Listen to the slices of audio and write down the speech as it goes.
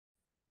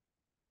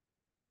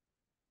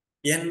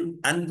என்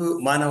அன்பு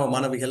மாணவ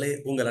மாணவிகளே,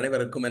 உங்கள்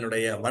அனைவருக்கும்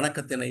என்னுடைய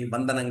வணக்கத்தினை,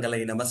 வந்தனங்களை,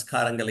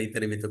 நமஸ்காரங்களை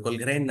தெரிவித்துக்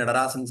கொள்கிறேன்.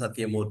 நடராசன்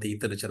சத்தியமூர்த்தி,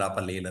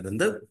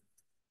 திருச்சிராப்பள்ளியிலிருந்து.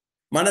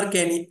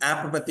 மணற்கேணி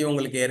ஆப் பத்தி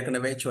உங்களுக்கு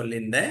ஏற்கனவே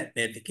சொல்லியிருந்தேன்.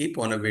 நேற்றுக்கு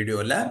போன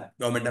வீடியோல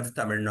government of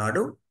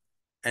Tamil Nadu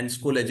and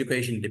school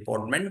education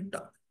department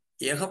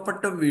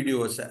ஏகப்பட்ட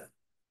வீடியோஸை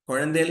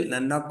குழந்தைகள்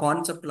நல்லா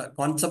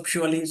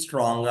கான்செப்சுவலி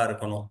ஸ்ட்ராங்கா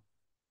இருக்கணும்,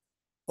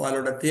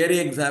 அவளோட தியரி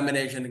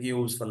எக்ஸாமினேஷனுக்கு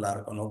யூஸ்ஃபுல்லா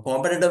இருக்கணும்,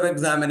 காம்படிட்டிவ்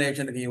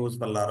எக்ஸாமினேஷனுக்கு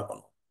யூஸ்ஃபுல்லா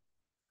இருக்கணும்,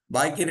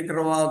 பாக்கி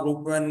இருக்கிறவா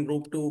group 1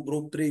 group 2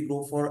 group 3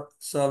 group 4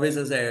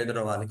 services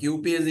எழுதுறவாளுக்கு,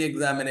 UPSC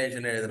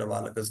examination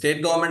எழுதுறவாளுக்கு,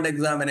 state government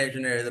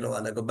examination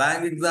எழுதுறவாளுக்கு,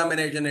 bank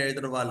examination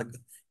எழுதுறவாளுக்கு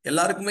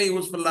எல்லாருக்குமே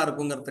யூஸ்ஃபுல்லா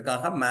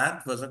இருக்குங்கிறதுக்காக math,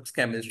 physics,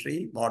 chemistry,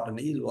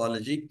 botany,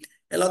 zoology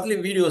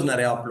எல்லாத்துலயும் வீடியோஸ்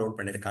நிறைய அப்லோட்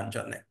பண்ணியிருக்கான்னு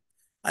சொன்னேன்.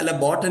 அதுல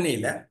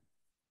பாட்டனியில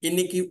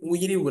இன்னைக்கு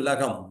உயிரி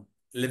உலகம்,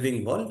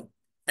 living world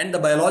and the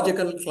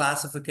biological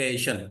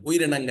classification,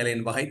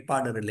 உயிரினங்களின்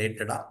வகைப்பாடு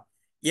ரிலேட்டடா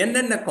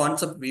என்னென்ன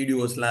கான்செப்ட்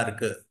வீடியோஸ்லாம்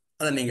இருக்கு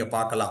அதை நீங்க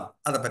பார்க்கலாம்.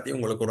 அதை பத்தி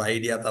உங்களுக்கு ஒரு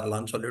ஐடியா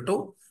தரலாம்னு சொல்லிட்டு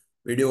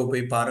வீடியோ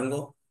போய் பாருங்க,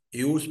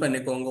 யூஸ்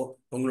பண்ணிக்கோங்க.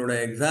 உங்களோட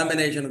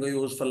எக்ஸாமினேஷனுக்கு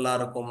யூஸ்ஃபுல்லா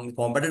இருக்கும்,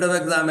 காம்படிட்டிவ்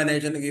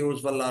எக்ஸாமினேஷனுக்கு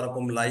யூஸ்ஃபுல்லா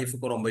இருக்கும்,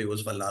 லைஃபுக்கு ரொம்ப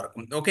யூஸ்ஃபுல்லா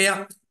இருக்கும். ஓகேயா?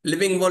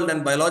 லிவிங் வேர்ல்ட்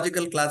அண்ட்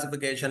பயாலஜிக்கல்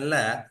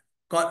கிளாசிபிகேஷன்ல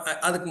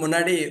அதுக்கு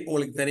முன்னாடி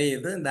உங்களுக்கு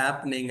தெரியுது, இந்த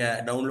ஆப் நீங்க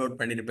டவுன்லோட்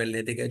பண்ணிட்டு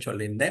நேற்றுக்கே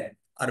சொல்லியிருந்தேன்.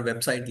 அது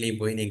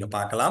வெப்சைட்லயும் போய் நீங்க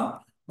பார்க்கலாம்.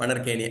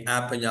 மணற்கேணி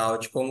ஆப் ஞாபகம்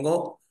வச்சுக்கோங்க,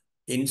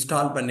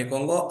 இன்ஸ்டால்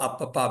பண்ணிக்கோங்க,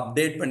 அப்பப்போ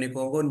அப்டேட்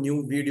பண்ணிக்கோங்க. நியூ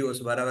வீடியோஸ்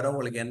வர வர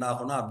உங்களுக்கு என்ன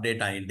ஆகும்னா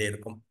அப்டேட் ஆகிட்டே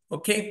இருக்கும்.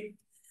 Okay,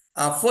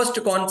 first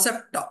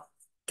concept,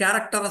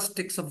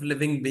 characteristics of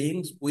living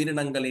beings,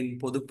 உயிரினங்களின்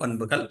பொது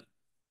பண்புகள்.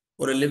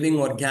 ஒரு லிவிங்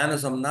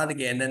ஆர்கானிசம்னா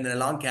அதுக்கு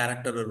என்னென்னலாம்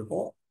கேரக்டர்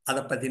இருக்கும்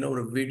அதை பத்தின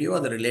ஒரு வீடியோ,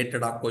 அது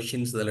ரிலேட்டடா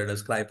கொஸ்டின்ஸ் இதில்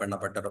describe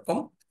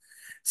பண்ணப்பட்டிருக்கும்.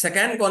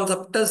 Second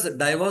concept is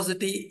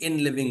diversity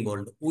in living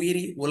world,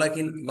 உயிரி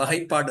உலகின்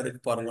வகைப்பாடு இருக்கு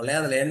பாருங்களேன்,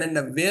 அதுல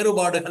என்னென்ன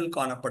வேறுபாடுகள்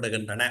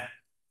காணப்படுகின்றன.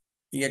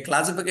 இங்க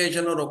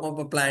கிளாசிபிகேஷன்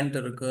ரொம்ப பிளான்ட்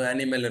இருக்கு,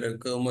 அனிமல்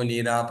இருக்கு,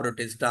 Monera,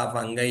 Protista,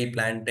 fungi,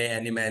 Plantae,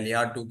 Animalia,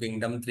 2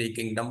 kingdom, 3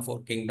 kingdom, 4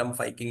 kingdom,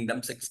 5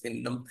 kingdom, 6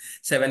 kingdom,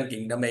 7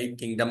 kingdom, 8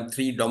 kingdom,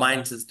 3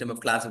 domain system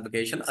of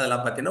classification.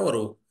 அதெல்லாம் பத்தின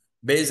ஒரு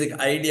பேசிக்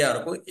ஐடியா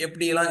இருக்கும்.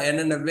 எப்படிலாம்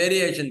என்னென்ன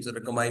வேரியேஷன்ஸ்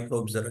இருக்கு,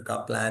 மைக்ரோப்ஸ் இருக்கா,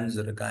 பிளான்ஸ்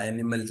இருக்கா,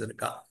 அனிமல்ஸ்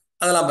இருக்கா,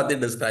 அதெல்லாம் பத்தி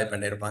டிஸ்கிரைப்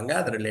பண்ணியிருப்பாங்க.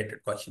 அது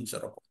ரிலேட்டட் கொஸ்டின்ஸ்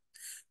இருக்கும்.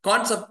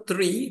 கான்செப்ட்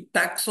 3,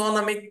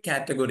 டாக்ஸானமிக்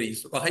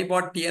கேட்டகரிஸ்,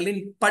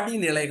 வகைப்பாட்டியலின்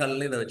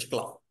படிநிலைகள்னு இதை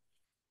வச்சுக்கலாம்.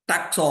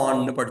 Taxon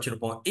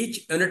படிச்சிருப்போம். Each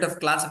unit of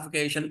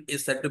classification is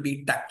said to be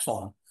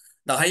taxon.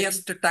 The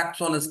highest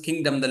taxon is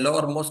kingdom, the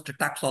lowermost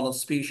taxon is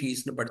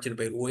species னு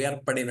படிச்சிருப்பேன்.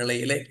 உயர்படி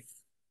நிலையிலே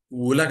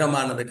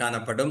உலகமானது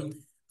காணப்படும்.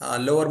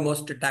 லோவர்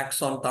மோஸ்ட்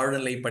டாக்ஸான்,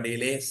 தாழ்நிலை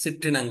படியிலே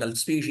சிற்றினங்கள்,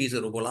 ஸ்பீஷீஸ்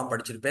இருக்கலாம்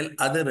படிச்சிருப்பேன்.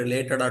 அது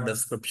ரிலேட்டடா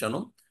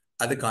டிஸ்கிரிப்ஷனும்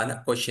அதுக்கான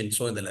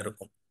கொஸ்டின்ஸும் இதுல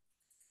இருக்கும்.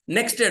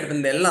 நெக்ஸ்ட்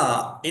எடுத்து எல்லாம்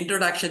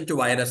introduction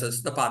to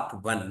viruses, the part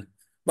 1.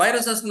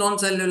 Viruses,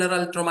 non-cellular,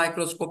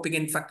 ultramicroscopic,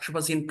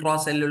 infectious,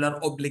 intracellular,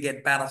 obligate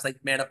parasite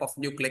made up of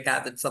nucleic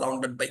acid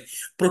surrounded by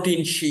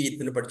protein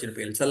sheath.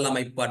 Sell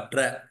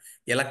அமைப்பற்ற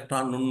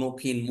electron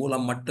நுண்ணோக்கியின்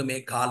மூலம் மட்டுமே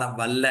காண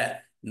வல்ல,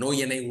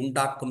 நோயினை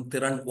உண்டாக்கும்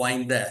திறன்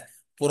வாய்ந்த,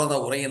 புரத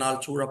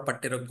உரையினால்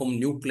சூழப்பட்டிருக்கும்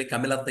நியூக்ளிக்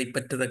அமிலத்தை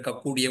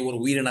பெற்றிருக்கக்கூடிய ஒரு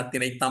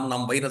உயிரினத்தினைத்தான்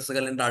நாம்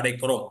வைரஸ்கள் என்று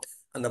அழைக்கிறோம்.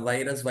 அந்த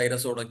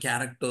வைரஸோட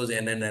கேரக்டர்ஸ்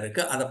என்னென்ன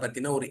இருக்கு அதை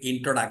பத்தின ஒரு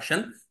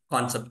இன்ட்ரோடக்ஷன்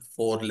கான்செப்ட்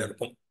 4ல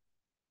இருக்கும்.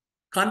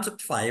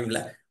 கான்செப்ட் 5ல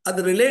அது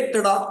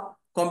ரிலேட்டடா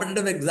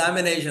காம்படிட்டிவ்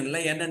எக்ஸாமினேஷன்ல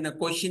என்னென்ன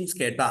கொஸ்டின்ஸ்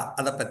கேட்டா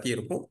அதை பத்தி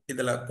இருக்கும்.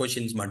 இதுல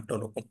கொஸ்டின்ஸ் மட்டும்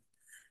இருக்கும்.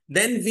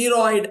 தென்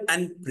வீராய்டு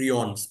அண்ட்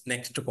பிரியான்ஸ்,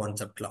 நெக்ஸ்ட்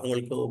கான்செப்ட்ல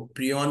உங்களுக்கு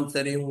பிரியான்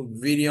தெரியும்,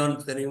 வீரியான்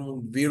தெரியும்,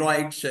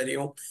 வீராய்ட்ஸ்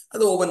தெரியும்.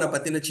 அது ஒவ்வொன்றை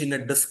பத்தின சின்ன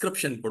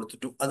டிஸ்கிரிப்ஷன்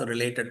கொடுத்துட்டு அது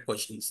ரிலேட்டட்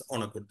கொஸ்டின்ஸ்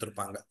உனக்கு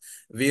கொடுத்துருப்பாங்க.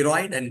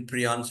 வீராய்டு and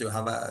பிரியான்ஸ், you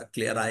have a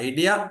clear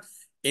idea.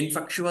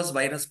 infectious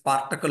virus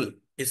particle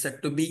is said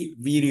to be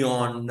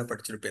virion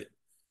படிச்சிருப்பேன்.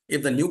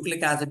 If the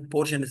nucleic acid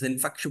portion is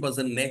infectious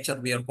in nature,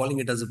 we are calling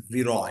it as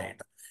viroid.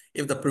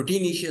 If the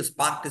proteinaceous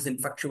part is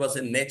infectious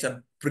in nature,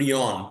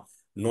 prion.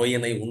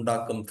 நோயினை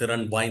உண்டாக்கும்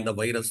திறன் வாய்ந்த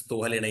virus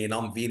துகளினை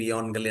நாம்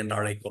வீரியான்கள் என்று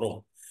அழைக்கிறோம்.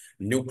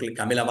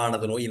 Nucleic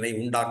அமிலமானது நோயினை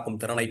உண்டாக்கும்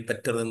திறனை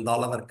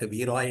பெற்றிருந்தால் அதற்கு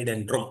வீராய்டு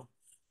என்றும்,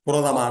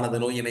 புரதமானது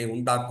நோயினை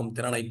உண்டாக்கும்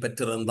திறனை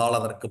பெற்றிருந்தால்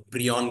அதற்கு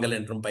பிரியான்கள்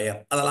என்றும்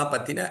பெயர். அதெல்லாம்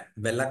பத்தின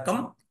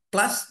விளக்கம்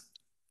பிளஸ்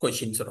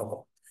கொஸ்டின்ஸ்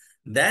இருக்கும்.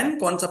 Then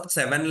concept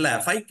 7ல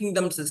 5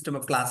 kingdom system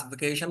of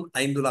classification,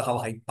 ஐந்துலக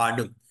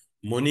வகைப்பாடு,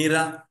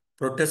 Monera,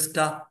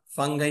 Protista,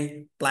 fungi,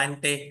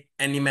 Plantae,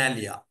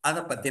 Animalia,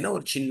 அதை பத்தின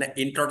ஒரு சின்ன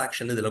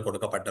இன்ட்ரோடக்ஷன் இதுல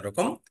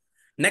கொடுக்கப்பட்டிருக்கும்.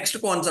 நெக்ஸ்ட்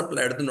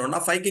கான்செப்ட்ல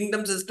எடுத்துட்டோம்னா 5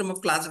 kingdom system of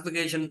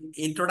classification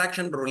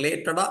introduction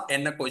ரிலேட்டடா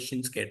என்ன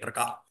கொஸ்டின்ஸ்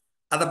கேட்டிருக்கா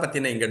அதை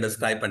பத்தின இங்க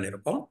டிஸ்கிரைப்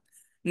பண்ணிருக்கோம்.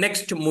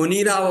 நெக்ஸ்ட்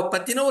மொனிராவை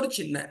பத்தின ஒரு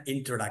சின்ன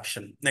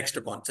introduction.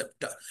 Next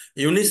concept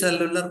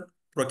unicellular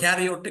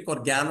prokaryotic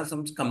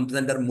organisms comes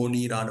under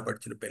மொனீரான்னு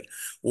படிச்சிருப்பேன்.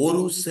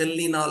 ஒரு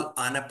செல்லினால்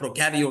ஆன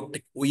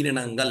prokaryotic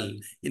உயிரினங்கள்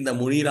இந்த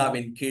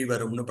மொனீராவின் கீழ்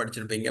வரும்னு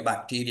படிச்சிருப்பீங்க.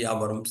 பாக்டீரியா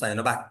வரும்,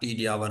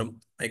 சயனோபாக்டீரியா வரும்,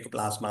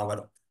 மைக்கோபிளாஸ்மா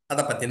வரும்.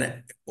 அதை பத்தின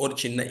ஒரு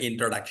சின்ன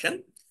இன்ட்ரோடக்ஷன்.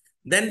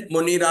 தென்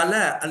மொனீரால,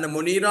 அந்த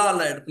மொனீரால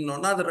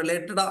எடுக்கணும்னா அது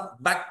ரிலேட்டடா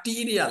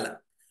பாக்டீரியால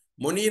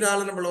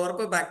மொனீரால நம்மள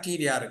வரப்ப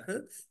பாக்டீரியா இருக்கு,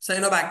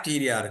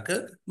 சைனோபாக்டீரியா இருக்கு,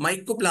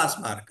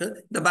 மைக்கோபிளாஸ்மா இருக்கு.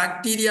 இந்த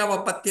பாக்டீரியாவை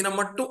பத்தின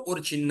மட்டும்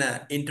ஒரு சின்ன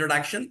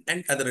இன்ட்ரடக்ஷன்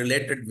அண்ட் அது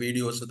ரிலேட்டட்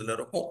வீடியோஸ் இதுல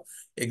இருக்கும்.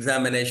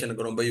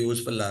 எக்ஸாமினேஷனுக்கு ரொம்ப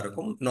யூஸ்ஃபுல்லா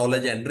இருக்கும்,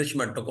 நாலேஜ்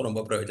என்ரிச்மெண்ட்டுக்கும்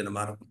ரொம்ப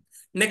பிரயோஜனமா இருக்கும்.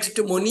 நெக்ஸ்ட்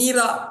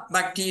மொனீரா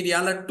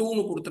பாக்டீரியால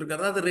 2ன்னு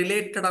கொடுத்துருக்கிறது, அது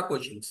ரிலேட்டடா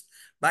கொஷின்ஸ்.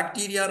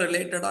 பாக்டீரியா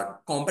ரிலேட்டடா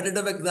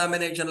காம்படிட்டிவ்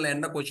எக்ஸாமினேஷன்ல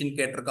என்ன கொஷின்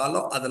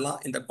கேட்டிருக்காலோ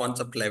அதெல்லாம் இந்த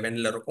கான்செப்ட்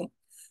 11ல இருக்கும்.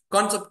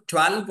 கான்செப்ட்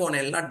 12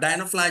 போனேன்னா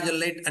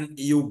டைனோஃபிளாஜெல்லேட்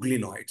அண்ட்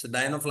யூக்ளினாய்ட்ஸ்.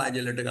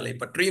 டைனோஃபிளாஜெல்லேட்டுகளை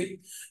பற்றியும்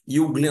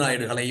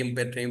யூக்ளினாய்டுகளையும்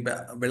பற்றியும்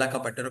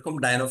விளக்கப்பட்டிருக்கும்.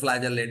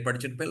 டைனோஃபிளாஜெல்லேட்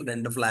படிச்சிருப்பேன்,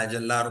 2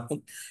 ஃபிளாஜெல்லா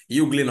இருக்கும்.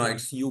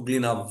 யூக்ளினாய்ட்ஸ்,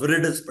 யூக்ளினா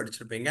விரிடிஸ்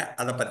படிச்சிருப்பீங்க.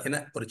 அதை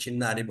பத்தின ஒரு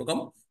சின்ன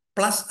அறிமுகம்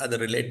பிளஸ்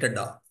அது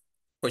ரிலேட்டடா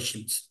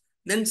கொஷின்ஸ்.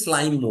 தென்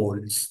ஸ்லைம்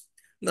மோல்ட்ஸ்.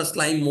 இந்த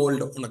ஸ்லைம்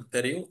மோல்டு உனக்கு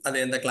தெரியும்,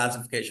 அது எந்த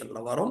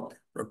கிளாசிஃபிகேஷன்ல வரும்,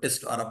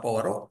 டெஸ்ட் வரப்போ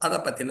வரும். அதை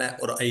பத்தின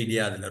ஒரு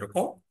ஐடியா அதுல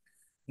இருக்கும்.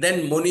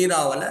 தென்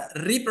மொனீராவில்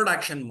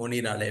ரீப்ரொடக்ஷன்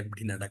மொனீரால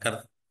எப்படி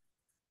நடக்கிறது.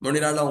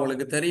 மொனீரால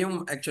உங்களுக்கு தெரியும்,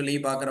 ஆக்சுவலி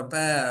பார்க்குறப்ப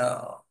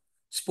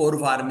ஸ்போர்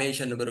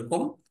ஃபார்மேஷன்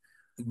இருக்கும்,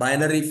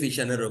 பைனரி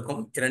ஃபிஷன்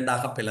இருக்கும்,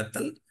 இரண்டாக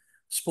பிளத்தல்,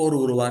 ஸ்போர்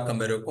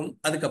உருவாக்கம் இருக்கும்.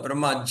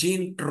 அதுக்கப்புறமா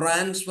gene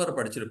transfer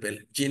படிச்சிருப்பேன்,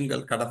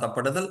 ஜீன்கள்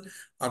கடத்தப்படுதல்,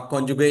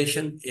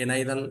 conjugation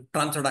இணைதல்,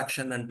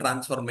 transduction and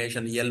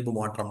transformation இயல்பு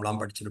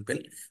மாற்றம்லாம்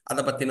படிச்சிருப்பேன்.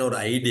 அதை பற்றின ஒரு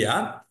ஐடியா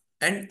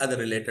அண்ட் அது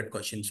ரிலேட்டட்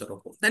கொஸ்டின்ஸ்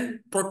இருக்கும். தென்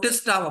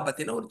ப்ரொட்டிஸ்டாவை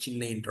பற்றின ஒரு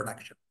சின்ன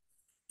introduction.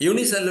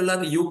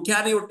 Unicellular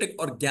eukaryotic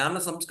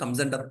organisms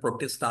comes under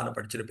புரோட்டிஸ்டான்னு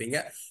படிச்சிருப்பீங்க.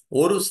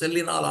 ஒரு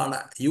செல்லினாலான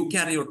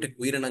யூகேரியோட்டிக்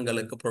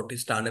உயிரினங்களுக்கு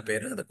புரோட்டிஸ்டான்னு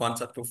பேரு. அது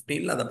கான்செப்ட்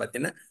 15ல அதை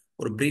பத்தின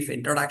ஒரு brief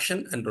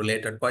introduction and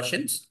related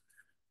questions.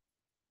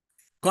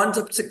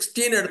 Concept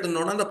 16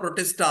 எடுத்துனோம்னா அந்த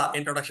புரோட்டிஸ்டா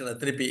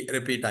இன்ட்ரோடக்ஷன் திருப்பி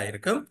ரிப்பீட்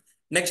ஆயிருக்கு.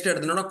 நெக்ஸ்ட்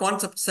எடுத்துனோம்னா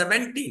கான்செப்ட்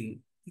 17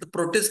 இந்த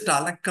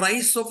புரோட்டிஸ்டால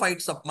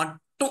கிரைசோஃபைட்ஸ்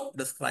மட்டும்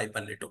டிஸ்கிரைப்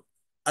பண்ணிட்டோம்,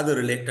 அது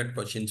ரிலேட்டட்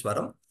கொஸ்டின்ஸ்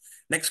வரும்.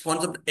 Next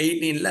concept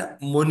 18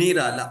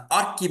 Monera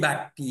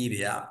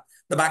archibacteria.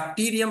 The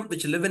bacterium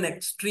which live in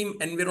extreme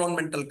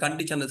environmental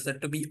condition is said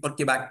to be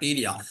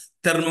archibacteria.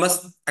 Thermus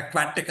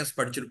aquaticus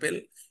படிச்சிருப்பேன்.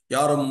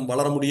 யாரும்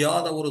வளர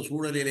முடியாத ஒரு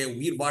சூழலிலே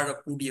உயிர்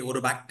வாழக்கூடிய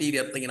ஒரு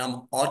பாக்டீரியத்தை நாம்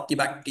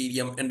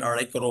ஆர்கிபாக்டீரியம் என்று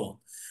அழைக்கிறோம்.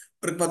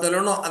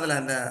 அதுல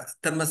அந்த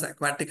தெர்மஸ்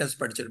அக்வாட்டிகஸ்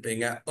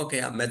படிச்சிருப்பீங்க.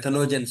 ஓகே,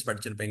 மெத்தனோஜென்ஸ்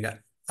படிச்சிருப்பீங்க.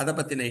 அதை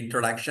பத்தின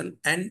இன்ட்ரோடக்ஷன்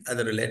அண்ட்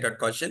அது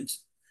ரிலேட்டட் கொஸ்டின்ஸ்.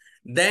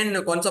 தென்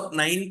கான்செப்ட்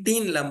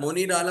 19ல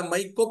மொனீரால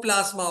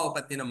மைக்கோபிளாஸ்மாவை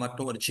பத்தின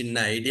மட்டும் ஒரு சின்ன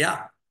ஐடியா,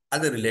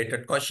 அது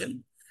related question.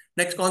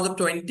 Next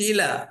concept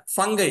 20ல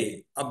fungi,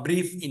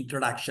 brief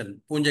introduction,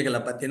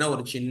 பூஞ்சைகளை பத்தின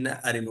ஒரு சின்ன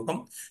அறிமுகம்.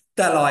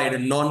 தலாய்டு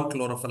நான்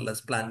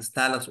குளோரோஃபில்லஸ் பிளான்ஸ்,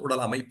 தாலஸ்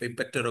உடல் அமைப்பை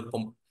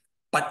பெற்றிருக்கும்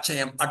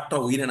பச்சையம்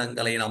அற்ற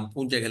உயிரினங்களை நாம்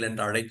பூஞ்சைகள்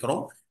என்று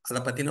அழைக்கிறோம். அதை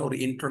பத்தின ஒரு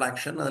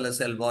இன்ட்ரோடக்ஷன், அதுல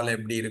செல்வால்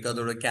எப்படி இருக்கு,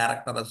 அதோட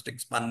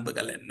கேரக்டரிஸ்டிக்ஸ்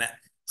பண்புகள் என்ன,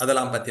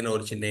 அதெல்லாம் பத்தின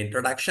ஒரு சின்ன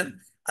இன்ட்ரோடக்ஷன்.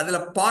 அதுல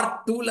பார்ட்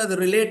 2ல அது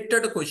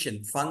ரிலேட்டட் கொஸ்டின்,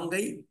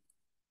 ஃபங்கை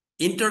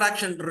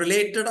இன்ட்ரோடக்ஷன்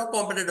ரிலேட்டடா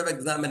காம்படிட்டிவ்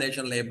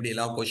எக்ஸாமினேஷன்ல எப்படி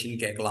எல்லாம் கொஸ்டின்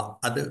கேட்கலாம்,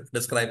 அது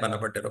டிஸ்கிரைப்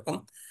பண்ணப்பட்டிருக்கும்.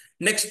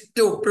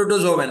 நெக்ஸ்ட்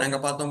புரோட்டோசோவன், அங்க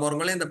பார்த்தோம்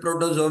பாருங்களேன், இந்த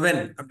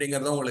புரோட்டோசோவன்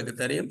அப்படிங்கிறது உங்களுக்கு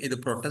தெரியும், இது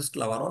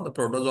ப்ரொடெஸ்ட்ல வரும். அந்த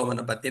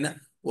புரோட்டோசோவனை பத்தின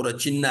ஒரு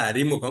சின்ன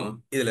அறிமுகம்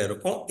இதுல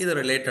இருக்கும். இது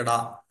ரிலேட்டடா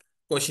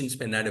கொஸ்டின்ஸ்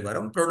பின்னாடி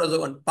வரும்.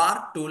 புரோட்டோசோவன்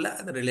பார்ட் 2ல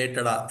அது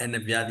ரிலேட்டடா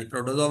என்ன வியாதி.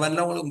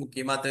 புரோட்டோசோவன்ல உங்களுக்கு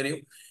முக்கியமா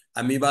தெரியும்,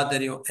 அமீபா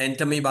தெரியும்,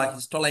 என்டமீபா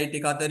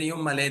ஹிஸ்டோலைட்டிகா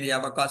தெரியும்,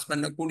 மலேரியாவை காஸ்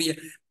பண்ணக்கூடிய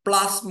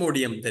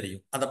பிளாஸ்மோடியம்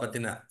தெரியும். அதை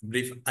பத்தின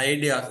brief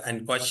ideas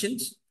and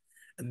questions.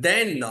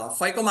 Then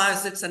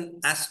ஃபைகோமாசிட்ஸ் and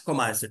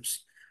ஆஸ்கோமாசிட்ஸ்.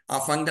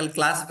 Fungal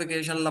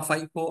கிளாசிபிகேஷன்ல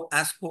ஃபைகோ,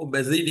 ஆஸ்கோ,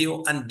 பெசிடியோ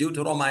and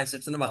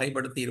டியூட்டரோமாசிட்ஸ்னு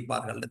வகைப்படுத்தி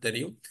இருப்பார்கள்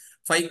தெரியும்.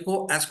 ஃபைகோ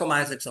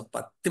ஆஸ்கோமாசிட்ஸை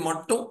பத்தி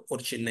மட்டும்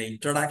ஒரு சின்ன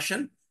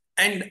இன்ட்ரோடக்ஷன்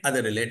அண்ட் அது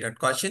related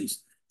questions.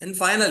 And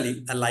finally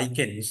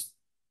lichens.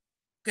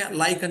 Okay,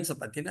 லைக்கன்ஸை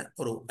பற்றின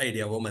ஒரு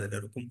ஐடியாவும் அதில்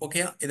இருக்கும். ஓகே,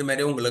 இது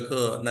மாதிரி உங்களுக்கு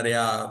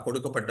நிறையா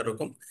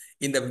கொடுக்கப்பட்டிருக்கும்.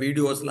 இந்த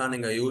வீடியோஸ்லாம்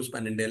நீங்கள் யூஸ்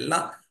பண்ணிட்டு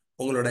எல்லாம்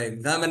உங்களோட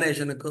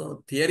எக்ஸாமினேஷனுக்கு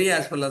theory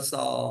as well as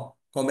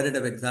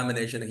competitive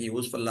எக்ஸாமினேஷனுக்கு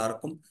யூஸ்ஃபுல்லாக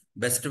இருக்கும்.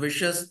 Best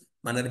wishes.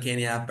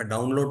 மனர்கேனி ஆப்பை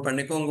டவுன்லோட்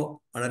பண்ணிக்கோங்க.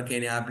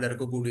 மனர்கேனி ஆப்பில்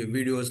இருக்கக்கூடிய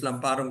வீடியோஸ்லாம்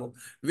பாருங்க.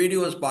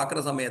 வீடியோஸ்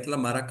பார்க்குற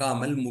சமயத்தில்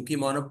மறக்காமல்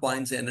முக்கியமான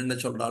பாயிண்ட்ஸ் என்னென்ன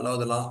சொல்கிறாலோ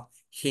அதெல்லாம்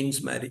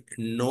ஹிண்ட்ஸ் மாதிரி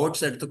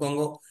நோட்ஸ்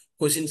எடுத்துக்கோங்க.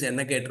 கொஸ்டின்ஸ்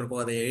என்ன கேட்டிருக்கோ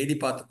அதை எழுதி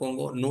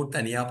பார்த்துக்கோங்க, நோட்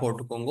தனியாக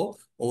போட்டுக்கோங்க.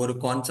 ஒவ்வொரு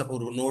கான்செப்ட்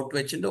ஒரு நோட்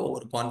வச்சுட்டு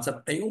ஒவ்வொரு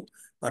கான்செப்டையும்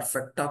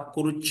பர்ஃபெக்டாக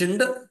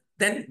குறிச்சுண்டு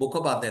தென்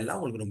புக்கை பார்த்து எல்லாம்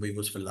உங்களுக்கு ரொம்ப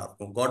யூஸ்ஃபுல்லாக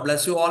இருக்கும். God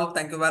bless you all.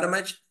 Thank you very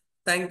much.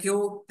 Thank you,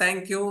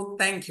 thank you,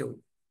 thank you.